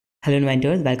Hello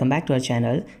inventors, welcome back to our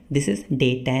channel. This is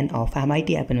day 10 of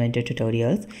MIT App Inventor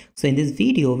tutorials. So in this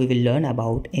video, we will learn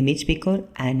about image picker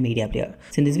and media player.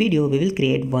 So in this video, we will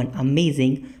create one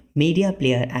amazing media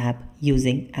player app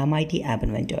using MIT App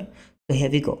Inventor. So here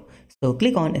we go. So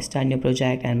click on start new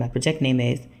project and my project name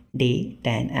is day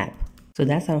 10 app. So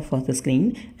that's our first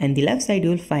screen, and the left side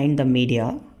you will find the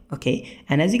media. Okay,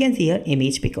 and as you can see here,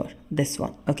 image picker, this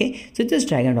one. Okay, so just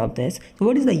drag and drop this. So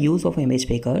what is the use of image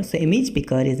picker? So image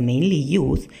picker is mainly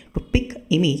used to pick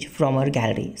image from our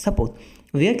gallery. Suppose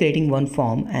we are creating one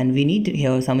form and we need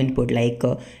here some input like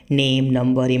name,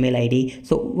 number, email ID.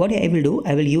 So what I will do,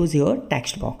 I will use your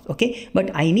text box. Okay,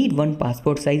 but I need one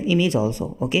passport size image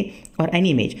also. Okay, or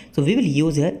any image. So we will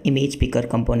use here image picker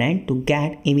component to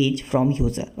get image from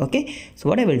user. Okay, so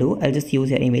what I will do, I'll just use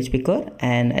here image picker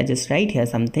and I just write here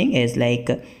something is like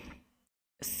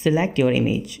select your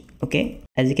image. Okay,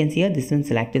 as you can see here, this one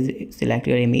select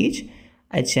your image.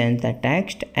 I change the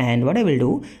text, and what I will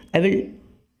do, I will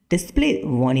display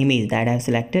one image that I have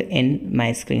selected in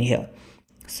my screen here.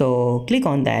 So click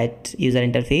on that user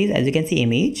interface. As you can see,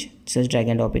 image, just drag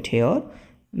and drop it here,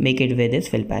 make it with this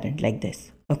fill parent like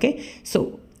this. Okay,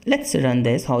 so let's run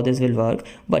this, how this will work.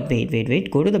 But wait,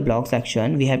 go to the block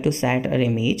section. We have to set our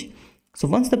image. So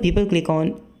once the people click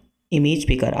on image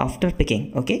picker after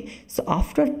picking, okay, so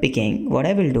after picking, what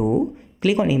I will do,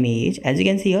 click on image. As you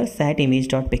can see here, set image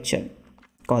dot picture,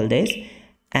 call this,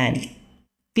 and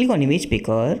click on image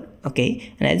picker.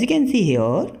 Okay, and as you can see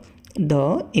here,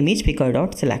 the image picker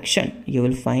dot selection, you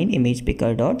will find image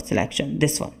picker dot selection,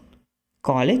 this one,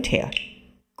 call it here.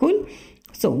 Cool.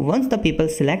 So once the people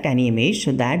select any image,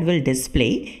 so that will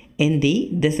display in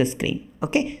this screen.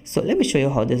 Okay, so let me show you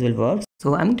how this will work.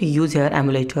 So I'm going to use here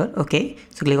emulator. Okay,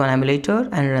 so click on emulator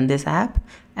and run this app,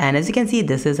 and as you can see,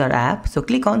 this is our app. So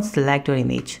click on select your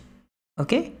image.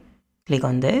 Okay, click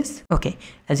on this. Okay,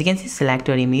 as you can see, select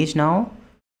your image now.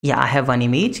 Yeah, I have one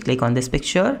image. Click on this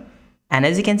picture, and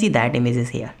as you can see, that image is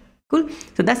here. Cool.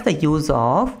 So that's the use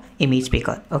of image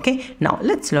picker. Okay, now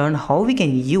let's learn how we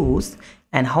can use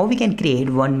and how we can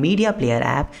create one media player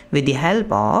app with the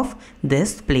help of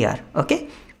this player. Okay,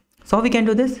 so how we can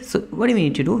do this? So what do we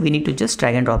need to do? We need to just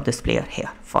drag and drop this player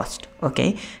here first.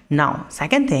 Okay, now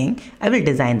second thing, I will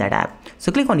design that app.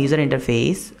 So click on user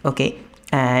interface. Okay,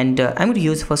 and I'm going to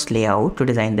use first layout to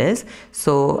design this.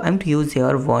 So I'm going to use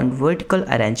here one vertical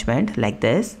arrangement like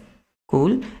this.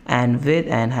 Cool. And width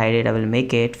and height, I will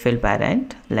make it fill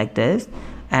parent like this,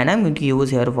 and I'm going to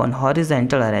use here one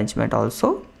horizontal arrangement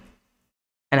also,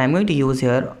 and I'm going to use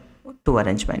here two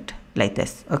arrangement like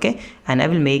this. Okay, and I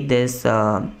will make this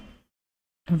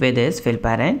with this fill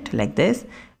parent like this,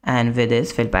 and with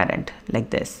this fill parent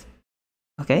like this.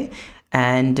 Okay,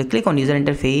 and click on user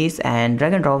interface and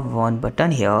drag and drop one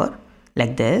button here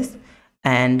like this,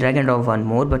 and drag and drop one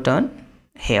more button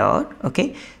here.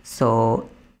 Okay, so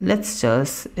let's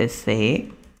just say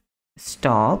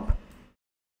stop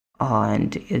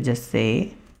and just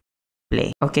say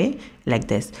play. Okay, like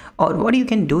this. Or what you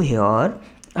can do here,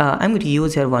 I'm going to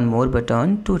use here one more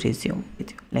button to resume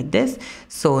with you like this.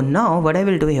 So now what I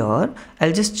will do here,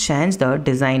 I'll just change the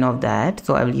design of that.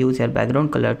 So I will use your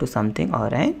background color to something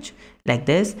orange like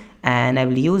this, and I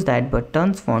will use that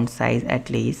button's font size at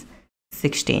least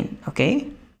 16. Okay,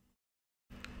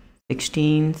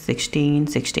 16.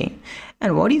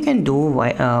 And what you can do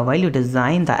while you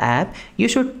design the app, you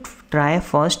should try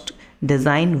first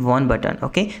design one button.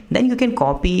 Okay, then you can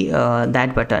copy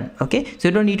that button. Okay, so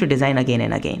you don't need to design again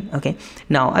and again. Okay,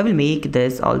 now I will make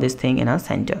this all this thing in a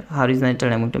center,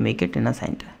 horizontal. I'm going to make it in a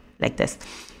center like this.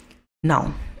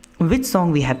 Now which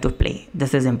song we have to play,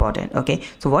 this is important. Okay,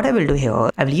 so what I will do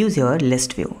here, I will use your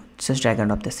list view, just drag and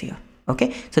drop this here.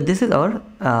 Okay, so this is our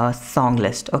song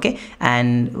list. Okay,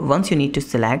 and once you need to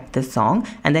select this song,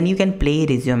 and then you can play,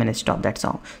 resume, and stop that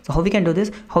song. So how we can do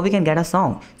this, how we can get a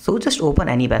song? So just open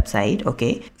any website.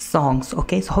 Okay, songs.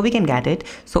 Okay, so how we can get it?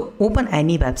 So open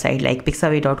any website like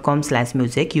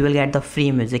pixabay.com/music. You will get the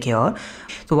free music here.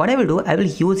 So what I will do, I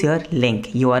will use your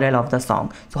link URL of the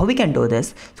song. So how we can do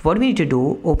this? So what we need to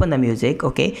do, open the music.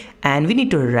 Okay, and we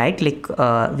need to right click.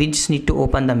 We just need to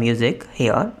open the music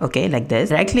here. Okay, like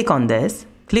this. Right click on this,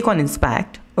 click on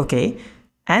inspect. Okay,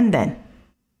 and then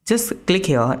just click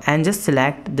here and just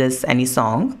select this any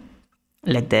song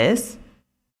like this.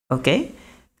 Okay,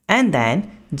 and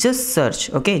then just search.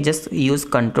 Okay, just use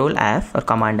Control F or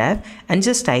Command F and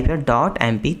just type your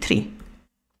 .mp3.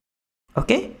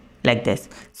 Okay, like this.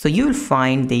 So you will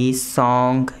find the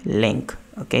song link.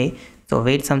 Okay, so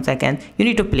wait some seconds, you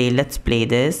need to play. Let's play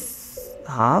this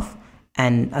half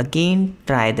and again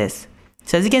try this.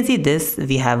 So as you can see, this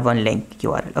we have one link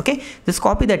URL. Okay, just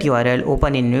copy that URL,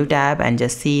 open in new tab, and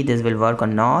just see this will work or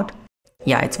not.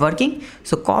 Yeah, it's working.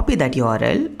 So copy that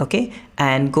URL, okay,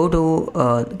 and go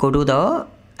to the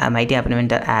MIT App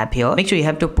Inventor app here. Make sure you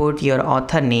have to put your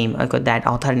author name, okay, that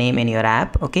author name in your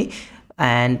app, okay.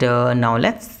 And now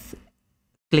let's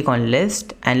click on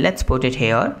list and let's put it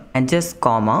here and just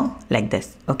comma like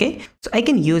this, okay. So I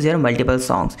can use here multiple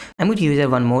songs. I'm going to use here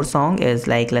one more song, is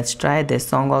like, let's try this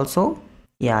song also.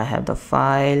 Yeah, I have the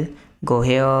file, go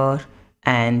here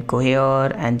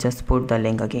and just put the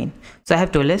link again. So I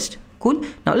have two lists. Cool.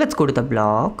 Now let's go to the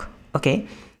block. Okay,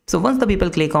 so once the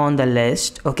people click on the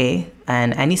list, okay,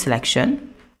 and any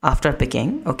selection after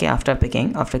picking, okay, after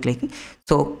clicking,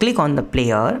 so click on the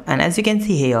player, and as you can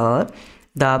see here,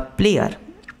 the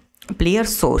player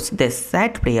source, this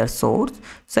set player source.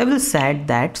 So I will set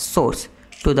that source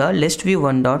to the list view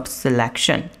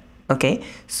one.selection. Okay,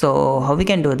 so how we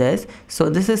can do this? So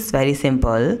this is very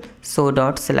simple. So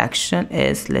dot selection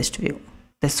is list view,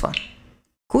 this one.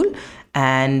 Cool.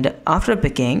 And after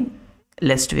picking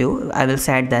list view, I will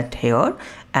set that here,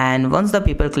 and once the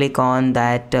people click on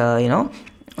that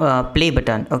play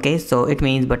button, okay, so it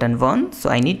means button 1, so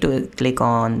I need to click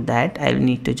on that. I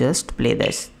need to just play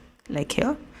this like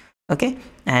here, okay.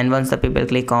 And once the people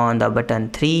click on the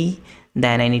button 3,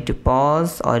 then I need to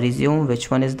pause or resume.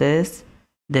 Which one is this?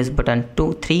 This button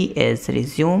 3 is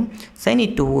resume, so I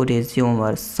need to resume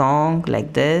a song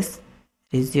like this.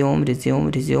 Resume,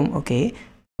 okay.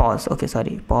 Pause, okay,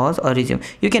 sorry, pause or resume.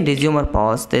 You can resume or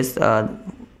pause this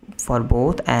for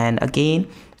both. And again,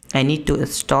 I need to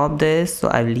stop this, so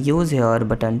I will use here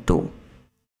button 2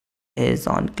 is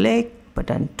on click,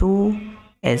 button 2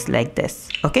 is like this,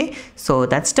 okay. So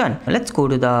that's done. Let's go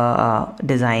to the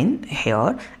design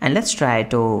here and let's try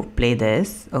to play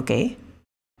this, okay.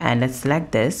 And let's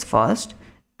select this first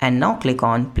and now click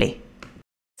on play.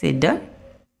 See, done.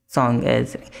 Song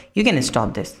is, you can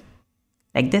stop this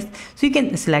like this. So you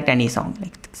can select any song,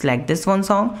 like select this one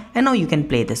song, and now you can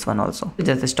play this one also.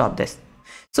 Just stop this.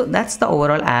 So that's the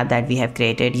overall app that we have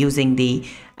created using the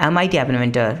MIT App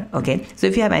Inventor. Okay, so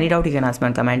if you have any doubt, you can ask me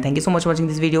on comment. Thank you so much for watching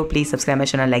this video. Please subscribe my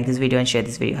channel, like this video, and share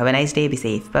this video. Have a nice day. Be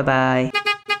safe. Bye bye.